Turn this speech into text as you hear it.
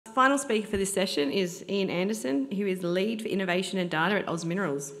Final speaker for this session is Ian Anderson, who is the lead for innovation and data at Oz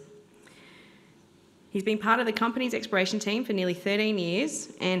Minerals. He's been part of the company's exploration team for nearly 13 years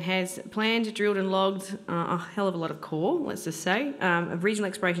and has planned, drilled and logged a hell of a lot of core, let's just say, of regional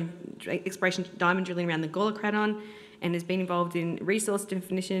exploration diamond drilling around the Gawler Craton, and has been involved in resource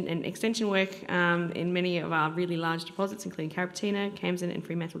definition and extension work in many of our really large deposits, including Carrapateena, Camden and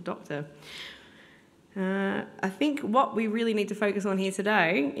Fremantle Doctor. I think what we really need to focus on here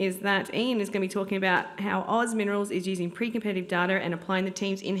today is that Ian is going to be talking about how Oz Minerals is using pre-competitive data and applying the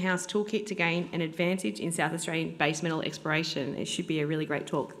team's in-house toolkit to gain an advantage in South Australian base metal exploration. It should be a really great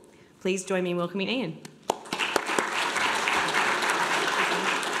talk. Please join me in welcoming Ian.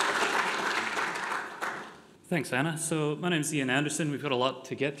 Thanks, Anna. So my name is Ian Anderson. We've got a lot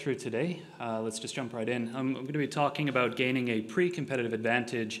to get through today. Let's just jump right in. I'm going to be talking about gaining a pre-competitive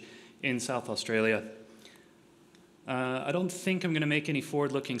advantage in South Australia. I don't think I'm going to make any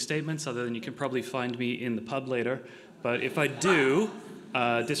forward-looking statements other than you can probably find me in the pub later, but if I do,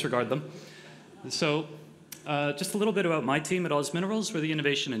 disregard them. So just a little bit about my team at Oz Minerals. We're the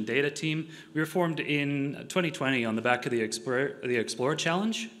Innovation and Data team. We were formed in 2020 on the back of the Explorer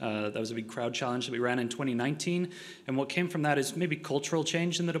Challenge. That was a big crowd challenge that we ran in 2019, and what came from that is maybe cultural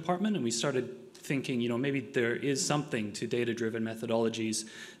change in the department, and we started thinking, maybe there is something to data-driven methodologies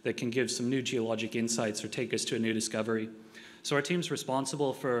that can give some new geologic insights or take us to a new discovery. So our team's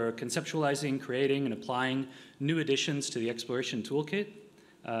responsible for conceptualizing, creating, and applying new additions to the exploration toolkit.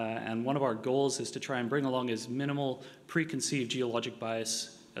 And one of our goals is to try and bring along as minimal preconceived geologic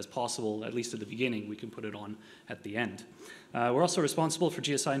bias as possible, at least at the beginning. We can put it on at the end. We're also responsible for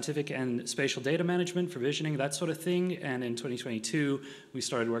geoscientific and spatial data management, provisioning, that sort of thing. And in 2022, we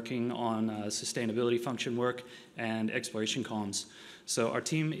started working on sustainability function work and exploration comms. So our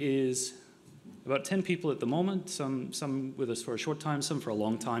team is about 10 people at the moment, some with us for a short time, some for a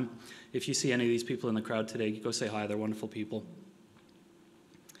long time. If you see any of these people in the crowd today, go say hi, they're wonderful people.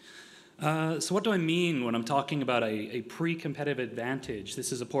 So what do I mean when I'm talking about a pre-competitive advantage?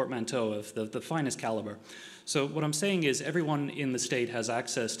 This is a portmanteau of the finest caliber. So what I'm saying is everyone in the state has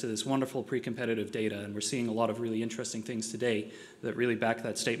access to this wonderful pre-competitive data, and we're seeing a lot of really interesting things today that really back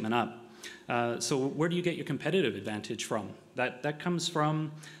that statement up. So where do you get your competitive advantage from? That comes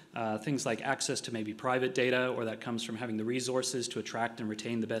from things like access to maybe private data, or that comes from having the resources to attract and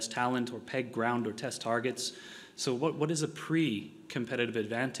retain the best talent, or peg ground or test targets. So what is a pre-competitive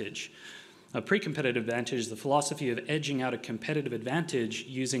advantage? A pre-competitive advantage is the philosophy of edging out a competitive advantage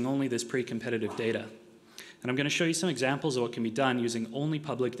using only this pre-competitive data. And I'm going to show you some examples of what can be done using only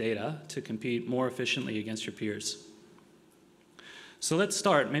public data to compete more efficiently against your peers. So let's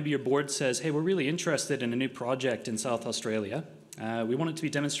start. Maybe your board says, hey, we're really interested in a new project in South Australia. We want it to be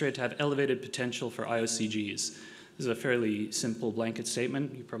demonstrated to have elevated potential for IOCGs. This is a fairly simple blanket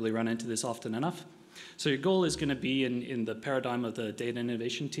statement. You probably run into this often enough. So your goal is going to be, in the paradigm of the data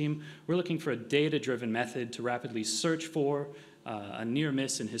innovation team, we're looking for a data-driven method to rapidly search for a near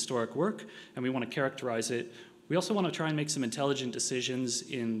miss in historic work, and we want to characterize it. We also want to try and make some intelligent decisions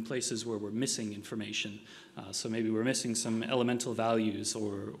in places where we're missing information. So maybe we're missing some elemental values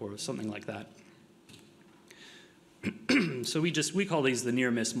or something like that. So we call these the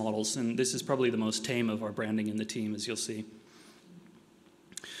near miss models, and this is probably the most tame of our branding in the team, as you'll see.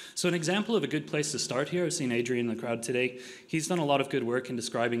 So an example of a good place to start here, I've seen Adrian in the crowd today. He's done a lot of good work in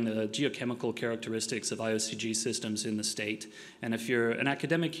describing the geochemical characteristics of IOCG systems in the state. And if you're an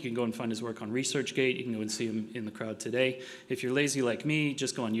academic, you can go and find his work on ResearchGate. You can go and see him in the crowd today. If you're lazy like me,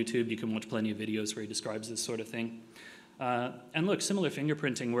 just go on YouTube. You can watch plenty of videos where he describes this sort of thing. And look, similar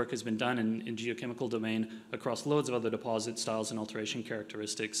fingerprinting work has been done in geochemical domain across loads of other deposit styles and alteration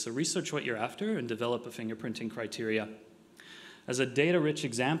characteristics. So research what you're after and develop a fingerprinting criteria. As a data-rich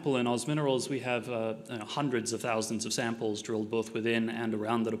example, in Oz Minerals, we have hundreds of thousands of samples drilled both within and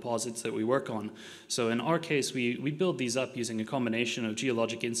around the deposits that we work on. So in our case, we build these up using a combination of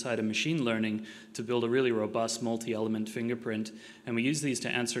geologic insight and machine learning to build a really robust multi-element fingerprint. And we use these to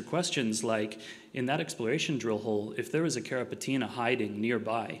answer questions like, in that exploration drill hole, if there was a Carrapateena hiding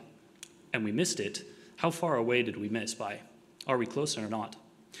nearby and we missed it, how far away did we miss by? Are we closer or not?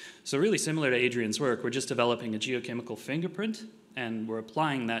 So really similar to Adrian's work, we're just developing a geochemical fingerprint, and we're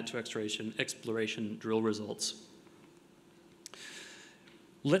applying that to exploration drill results.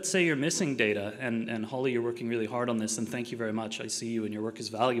 Let's say you're missing data, and Holly, you're working really hard on this, and thank you very much. I see you, and your work is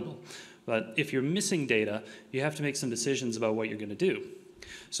valuable. But if you're missing data, you have to make some decisions about what you're going to do.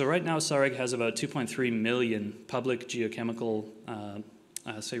 So right now, SAREG has about 2.3 million public geochemical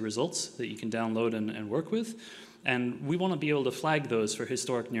results that you can download and work with. And we want to be able to flag those for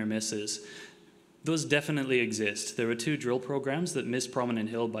historic near misses. Those definitely exist. There were 2 drill programs that missed Prominent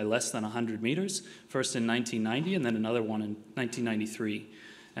Hill by less than 100 meters, first in 1990 and then another one in 1993.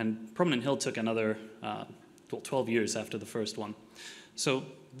 And Prominent Hill took another 12 years after the first one. So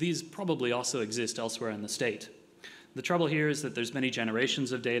these probably also exist elsewhere in the state. The trouble here is that there's many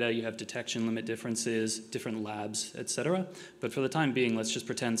generations of data, you have detection limit differences, different labs, etc. But for the time being, let's just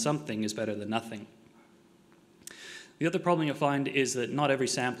pretend something is better than nothing. The other problem you'll find is that not every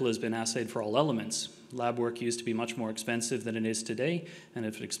sample has been assayed for all elements. Lab work used to be much more expensive than it is today, and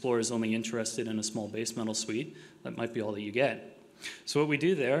if an explorer is only interested in a small base metal suite, that might be all that you get. So what we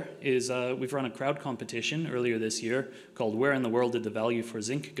do there is we've run a crowd competition earlier this year called Where in the World Did the Value for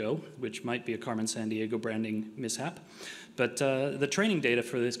Zinc Go?, which might be a Carmen Sandiego branding mishap. But the training data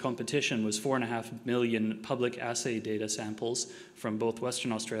for this competition was 4.5 million public assay data samples from both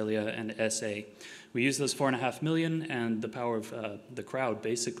Western Australia and SA. We use those 4.5 million and the power of the crowd,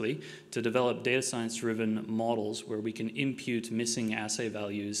 basically, to develop data science-driven models where we can impute missing assay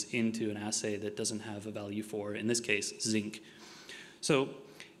values into an assay that doesn't have a value for, in this case, zinc. So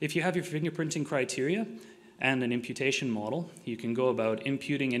if you have your fingerprinting criteria and an imputation model, you can go about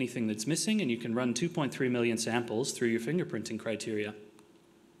imputing anything that's missing, and you can run 2.3 million samples through your fingerprinting criteria.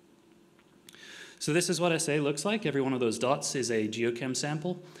 So this is what SA looks like. Every one of those dots is a geochem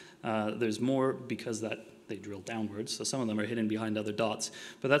sample. There's more because they drill downwards, so some of them are hidden behind other dots.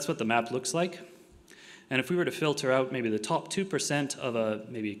 But that's what the map looks like. And if we were to filter out maybe the top 2% of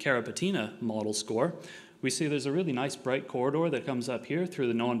maybe a Carapatina model score, we see there's a really nice bright corridor that comes up here through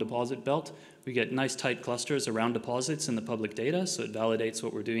the known deposit belt. We get nice tight clusters around deposits in the public data, so it validates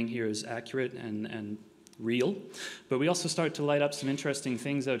what we're doing here is accurate and real. But we also start to light up some interesting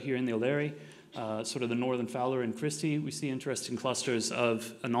things out here in the O'Leary. Sort of the northern Fowler and Christie, we see interesting clusters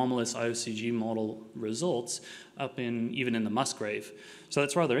of anomalous IOCG model results up even in the Musgrave. So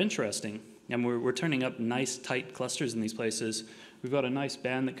that's rather interesting. And we're turning up nice tight clusters in these places. We've got a nice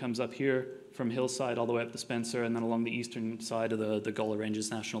band that comes up here from Hillside all the way up to Spencer, and then along the eastern side of the Gawler Ranges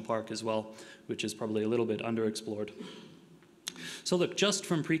National Park as well, which is probably a little bit underexplored. So look, just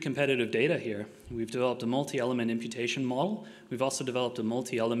from pre-competitive data here, we've developed a multi-element imputation model. We've also developed a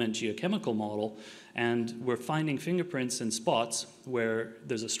multi-element geochemical model, and we're finding fingerprints and spots where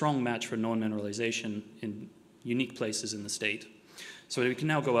there's a strong match for known mineralization in unique places in the state. So we can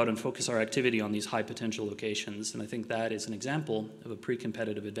now go out and focus our activity on these high potential locations, and I think that is an example of a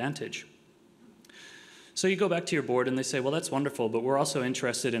pre-competitive advantage. So you go back to your board and they say, well, that's wonderful, but we're also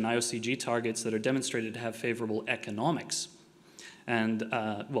interested in IOCG targets that are demonstrated to have favorable economics. And,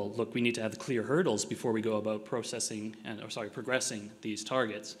 well, look, we need to have clear hurdles before we go about progressing these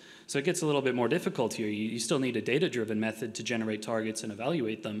targets. So it gets a little bit more difficult here. You still need a data-driven method to generate targets and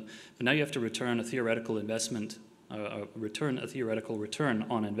evaluate them, but now you have to return a theoretical investment, a theoretical return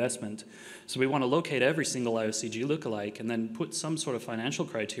on investment. So we want to locate every single IOCG lookalike and then put some sort of financial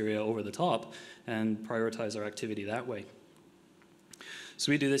criteria over the top and prioritize our activity that way.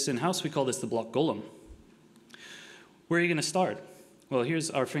 So we do this in-house. We call this the block golem. Where are you going to start? Well, here's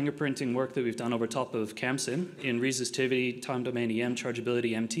our fingerprinting work that we've done over top of CAMSIN in resistivity, time domain EM,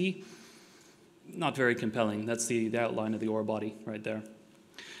 chargeability MT. Not very compelling. That's the outline of the ore body right there.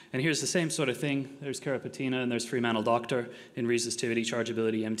 And here's the same sort of thing. There's Carapatina and there's Fremantle Doctor in resistivity,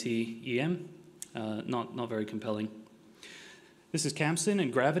 chargeability MT, EM. Not very compelling. This is CAMSIN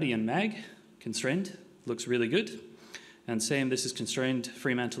in gravity and mag, constrained. Looks really good. And same, this is constrained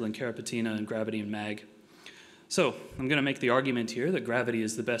Fremantle and Carapatina in gravity and mag. So I'm going to make the argument here that gravity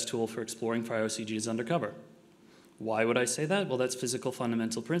is the best tool for exploring for IOCGs undercover. Why would I say that? Well, that's physical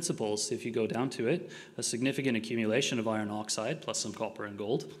fundamental principles. If you go down to it, a significant accumulation of iron oxide plus some copper and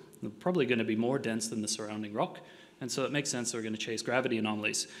gold, they're probably going to be more dense than the surrounding rock, and so it makes sense that we're going to chase gravity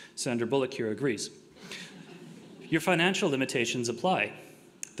anomalies. Senator Bullock here agrees. Your financial limitations apply.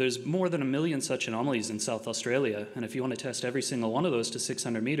 There's more than 1 million such anomalies in South Australia, and if you want to test every single one of those to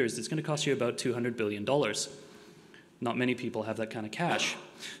 600 meters, it's going to cost you about $200 billion. Not many people have that kind of cash.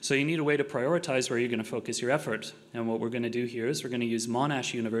 So you need a way to prioritize where you're going to focus your effort. And what we're going to do here is we're going to use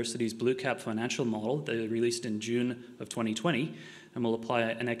Monash University's Blue Cap financial model that they released in June of 2020, and we'll apply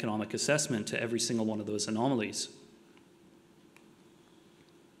an economic assessment to every single one of those anomalies.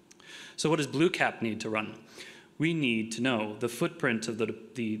 So what does Blue Cap need to run? We need to know the footprint of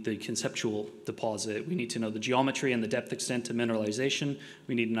the conceptual deposit. We need to know the geometry and the depth extent to mineralization.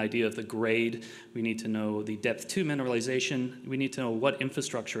 We need an idea of the grade. We need to know the depth to mineralization. We need to know what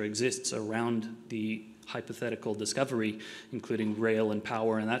infrastructure exists around the hypothetical discovery, including rail and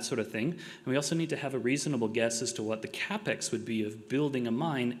power and that sort of thing. And we also need to have a reasonable guess as to what the capex would be of building a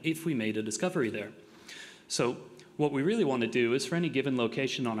mine if we made a discovery there. So What we really want to do is for any given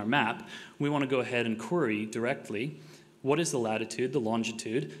location on our map, we want to go ahead and query directly what is the latitude, the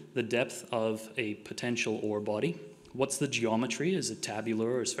longitude, the depth of a potential ore body. What's the geometry? Is it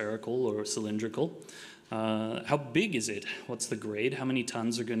tabular or spherical or cylindrical? How big is it? What's the grade? How many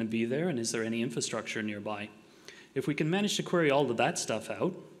tons are going to be there? And is there any infrastructure nearby? If we can manage to query all of that stuff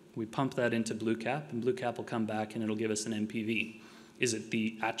out, we pump that into BlueCap, and BlueCap will come back and it'll give us an NPV. Is it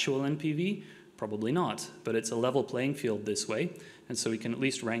the actual NPV? Probably not, but it's a level playing field this way, and so we can at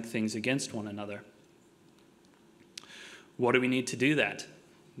least rank things against one another. What do we need to do that?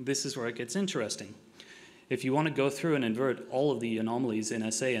 This is where it gets interesting. If you want to go through and invert all of the anomalies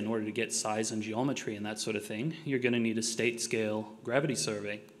in SA in order to get size and geometry and that sort of thing, you're going to need a state-scale gravity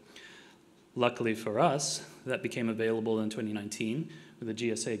survey. Luckily for us, that became available in 2019 with the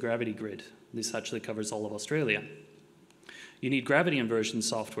GSA gravity grid. This actually covers all of Australia. You need gravity inversion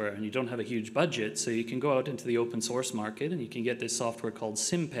software, and you don't have a huge budget, so you can go out into the open source market and you can get this software called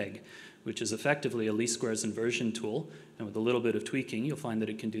SimPeg, which is effectively a least squares inversion tool, and with a little bit of tweaking, you'll find that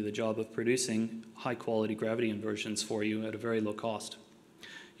it can do the job of producing high-quality gravity inversions for you at a very low cost.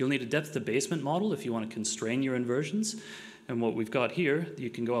 You'll need a depth-to-basement model if you want to constrain your inversions, and what we've got here, you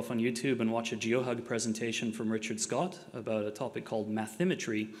can go off on YouTube and watch a GeoHug presentation from Richard Scott about a topic called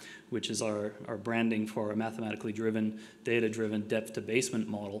mathymetry, which is our branding for a mathematically driven, data-driven depth-to-basement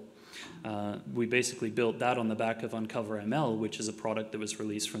model. We basically built that on the back of Uncover ML, which is a product that was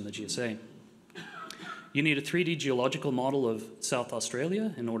released from the GSA. You need a 3D geological model of South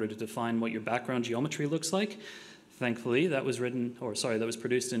Australia in order to define what your background geometry looks like. Thankfully, that was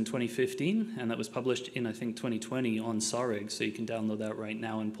produced in 2015, and that was published in, I think, 2020 on SARIG, so you can download that right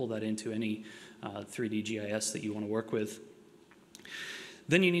now and pull that into any 3D GIS that you want to work with.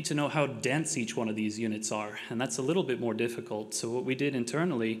 Then you need to know how dense each one of these units are, and that's a little bit more difficult. So what we did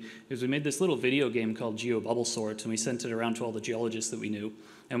internally is we made this little video game called GeoBubbleSort, and we sent it around to all the geologists that we knew,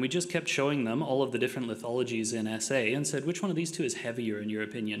 and we just kept showing them all of the different lithologies in SA and said, which one of these two is heavier in your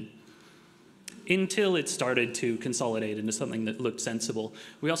opinion? Until it started to consolidate into something that looked sensible.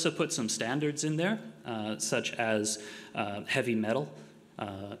 We also put some standards in there, such as heavy metal,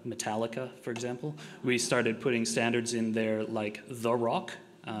 Metallica, for example. We started putting standards in there like the rock.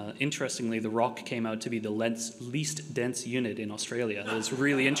 Interestingly, the rock came out to be the least dense unit in Australia. It was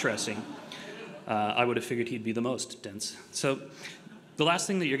really interesting. I would have figured he'd be the most dense. So the last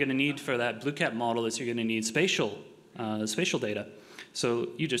thing that you're going to need for that BlueCap model is you're going to need spatial data. So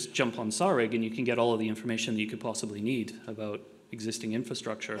you just jump on SARIG and you can get all of the information that you could possibly need about existing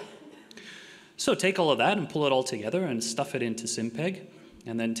infrastructure. So take all of that and pull it all together and stuff it into SimPeg,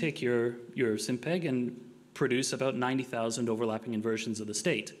 and then take your SimPeg and produce about 90,000 overlapping inversions of the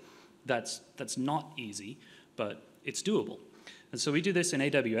state. That's not easy, but it's doable. And so we do this in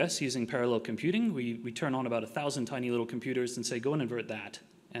AWS using parallel computing. We turn on about 1,000 tiny little computers and say, go and invert that.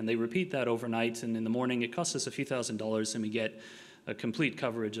 And they repeat that overnight, and in the morning it costs us a few $1,000s, and we get a complete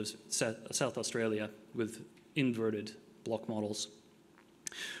coverage of South Australia with inverted block models.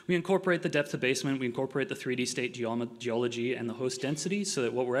 We incorporate the depth to basement, we incorporate the 3D state geology and the host density, so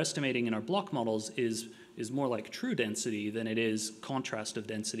that what we're estimating in our block models is more like true density than it is contrast of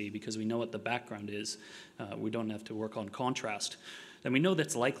density, because we know what the background is. We don't have to work on contrast. And we know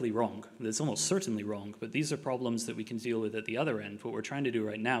that's likely wrong. That's almost certainly wrong, but these are problems that we can deal with at the other end. What we're trying to do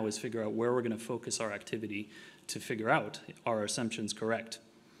right now is figure out where we're going to focus our activity to figure out are our assumptions correct.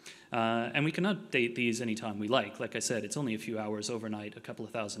 And we can update these anytime we like. Like I said, it's only a few hours overnight, a couple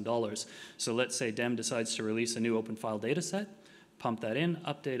of $1,000s. So let's say DEM decides to release a new open file data set, pump that in,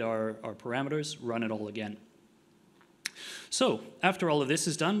 update our parameters, run it all again. So after all of this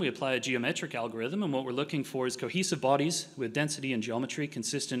is done, we apply a geometric algorithm, and what we're looking for is cohesive bodies with density and geometry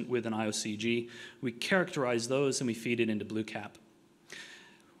consistent with an IOCG. We characterize those and we feed it into BlueCap.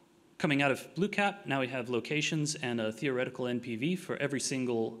 Coming out of BlueCap, now we have locations and a theoretical NPV for every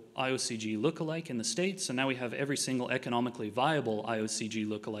single IOCG lookalike in the state. So now we have every single economically viable IOCG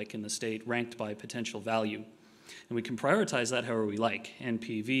lookalike in the state ranked by potential value. And we can prioritize that however we like.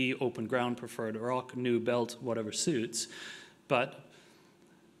 NPV, open ground, preferred rock, new belt, whatever suits. But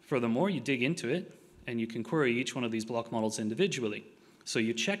furthermore, you dig into it and you can query each one of these block models individually. So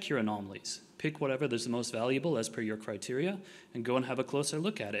you check your anomalies, pick whatever is the most valuable as per your criteria, and go and have a closer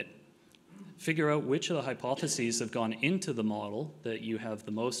look at it. Figure out which of the hypotheses have gone into the model that you have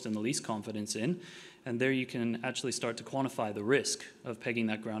the most and the least confidence in, and there you can actually start to quantify the risk of pegging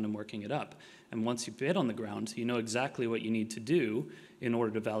that ground and working it up. And once you bid on the ground, you know exactly what you need to do in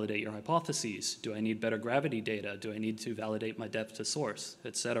order to validate your hypotheses. Do I need better gravity data? Do I need to validate my depth to source,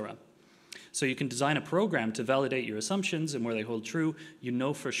 etc.? So you can design a program to validate your assumptions, and where they hold true, you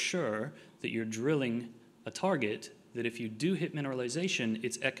know for sure that you're drilling a target that if you do hit mineralization,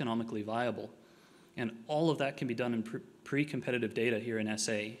 it's economically viable. And all of that can be done in pre-competitive data here in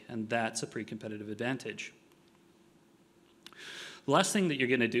SA, and that's a pre-competitive advantage. The last thing that you're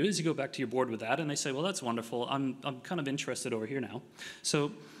going to do is you go back to your board with that, and they say, well, that's wonderful. I'm kind of interested over here now.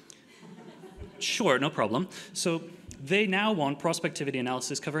 So, sure, no problem. So they now want prospectivity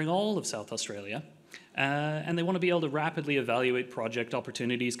analysis covering all of South Australia, and they want to be able to rapidly evaluate project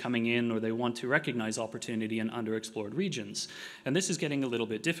opportunities coming in, or they want to recognize opportunity in underexplored regions. And this is getting a little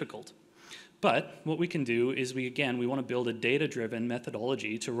bit difficult. But what we can do is we want to build a data-driven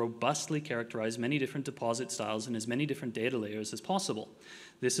methodology to robustly characterize many different deposit styles in as many different data layers as possible.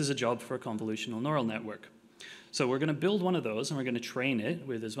 This is a job for a convolutional neural network. So we're going to build one of those, and we're going to train it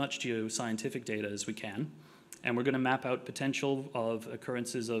with as much geoscientific data as we can. And we're going to map out potential of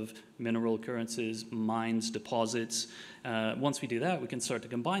occurrences of mineral occurrences, mines, deposits. Once we do that, we can start to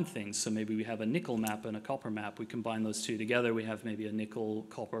combine things. So maybe we have a nickel map and a copper map. We combine those two together. We have maybe a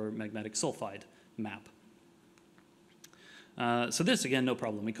nickel-copper magnetic sulfide map. So this, again, no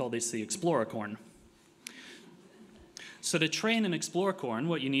problem. We call this the Exploracorn. So to train an Exploracorn,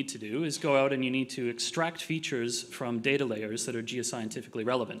 what you need to do is go out and you need to extract features from data layers that are geoscientifically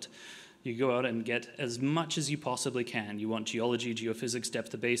relevant. You go out and get as much as you possibly can. You want geology, geophysics,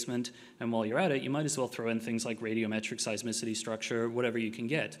 depth abasement, and while you're at it, you might as well throw in things like radiometric seismicity structure, whatever you can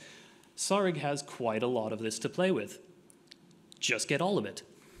get. SARG has quite a lot of this to play with. Just get all of it.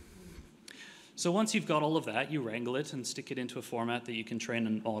 So once you've got all of that, you wrangle it and stick it into a format that you can train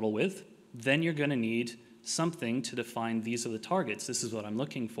a model with. Then you're going to need something to define these are the targets. This is what I'm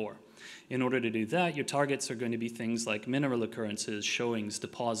looking for. In order to do that, your targets are going to be things like mineral occurrences, showings,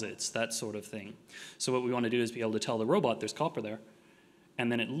 deposits, that sort of thing. So what we want to do is be able to tell the robot there's copper there,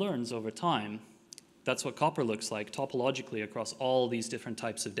 and then it learns over time. That's what copper looks like topologically across all these different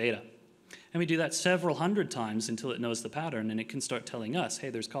types of data. And we do that several hundred times until it knows the pattern, and it can start telling us, hey,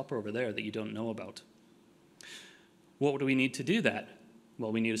 there's copper over there that you don't know about. What do we need to do that?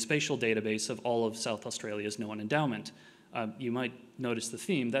 Well, we need a spatial database of all of South Australia's known endowment. You might notice the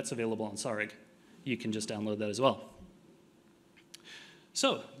theme, that's available on SARG. You can just download that as well.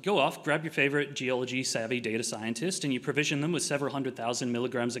 So go off, grab your favorite geology-savvy data scientist, and you provision them with several 100,000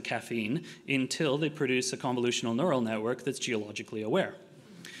 milligrams of caffeine until they produce a convolutional neural network that's geologically aware.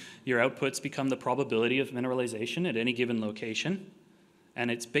 Your outputs become the probability of mineralization at any given location, and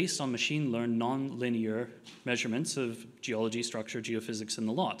it's based on machine-learned non-linear measurements of geology, structure, geophysics, and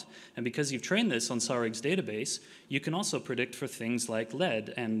the lot. And because you've trained this on SARG's database, you can also predict for things like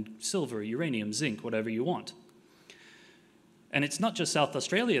lead and silver, uranium, zinc, whatever you want. And it's not just South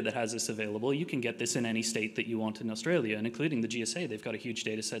Australia that has this available. You can get this in any state that you want in Australia, and including the GSA. They've got a huge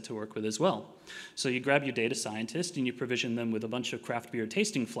data set to work with as well. So you grab your data scientist and you provision them with a bunch of craft beer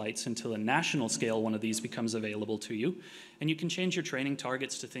tasting flights until a national scale one of these becomes available to you. And you can change your training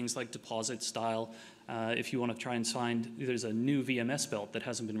targets to things like deposit style. If you want to try and find, there's a new VMS belt that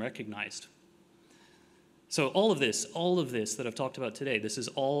hasn't been recognized. So all of this that I've talked about today, this is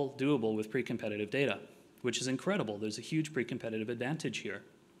all doable with pre-competitive data, which is incredible. There's a huge pre-competitive advantage here.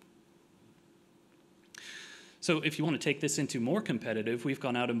 So if you want to take this into more competitive, we've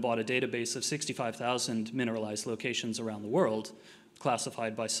gone out and bought a database of 65,000 mineralized locations around the world,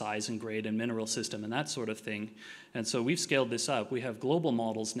 classified by size and grade and mineral system and that sort of thing. And so we've scaled this up. We have global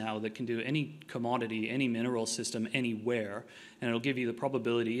models now that can do any commodity, any mineral system, anywhere, and it'll give you the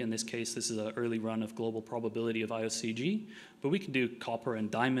probability. In this case, this is an early run of global probability of IOCG, but we can do copper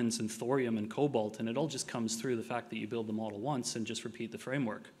and diamonds and thorium and cobalt, and it all just comes through the fact that you build the model once and just repeat the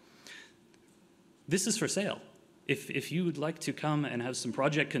framework. This is for sale. If you would like to come and have some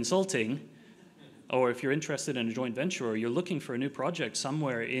project consulting, or if you're interested in a joint venture, or you're looking for a new project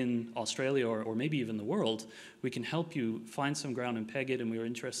somewhere in Australia or maybe even the world, we can help you find some ground and peg it, and we're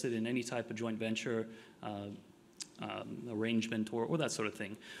interested in any type of joint venture arrangement or that sort of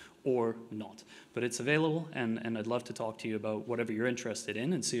thing, or not. But it's available, and I'd love to talk to you about whatever you're interested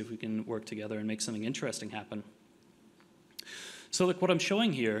in and see if we can work together and make something interesting happen. So look, what I'm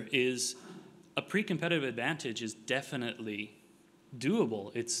showing here is a pre-competitive advantage is definitely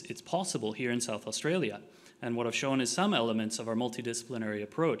doable. It's possible here in South Australia. And what I've shown is some elements of our multidisciplinary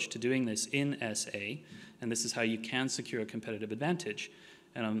approach to doing this in SA, and this is how you can secure a competitive advantage.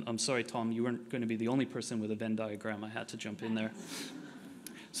 And I'm sorry, Tom, you weren't going to be the only person with a Venn diagram. I had to jump in there.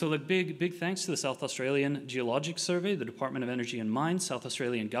 So the big thanks to the South Australian Geological Survey, the Department of Energy and Mines, South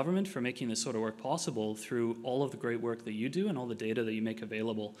Australian Government for making this sort of work possible through all of the great work that you do and all the data that you make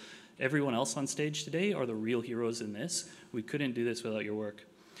available. Everyone else on stage today are the real heroes in this. We couldn't do this without your work.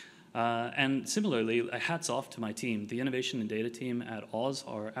 And similarly, hats off to my team. The innovation and data team at Oz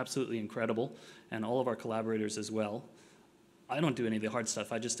are absolutely incredible, and all of our collaborators as well. I don't do any of the hard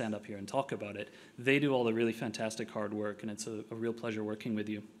stuff. I just stand up here and talk about it. They do all the really fantastic hard work, and it's a real pleasure working with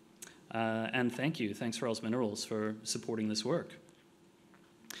you. And thank you. Thanks for Oz Minerals for supporting this work.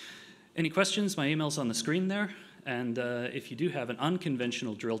 Any questions? My email's on the screen there. And if you do have an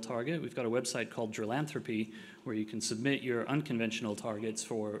unconventional drill target, we've got a website called Drillanthropy where you can submit your unconventional targets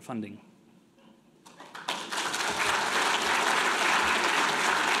for funding.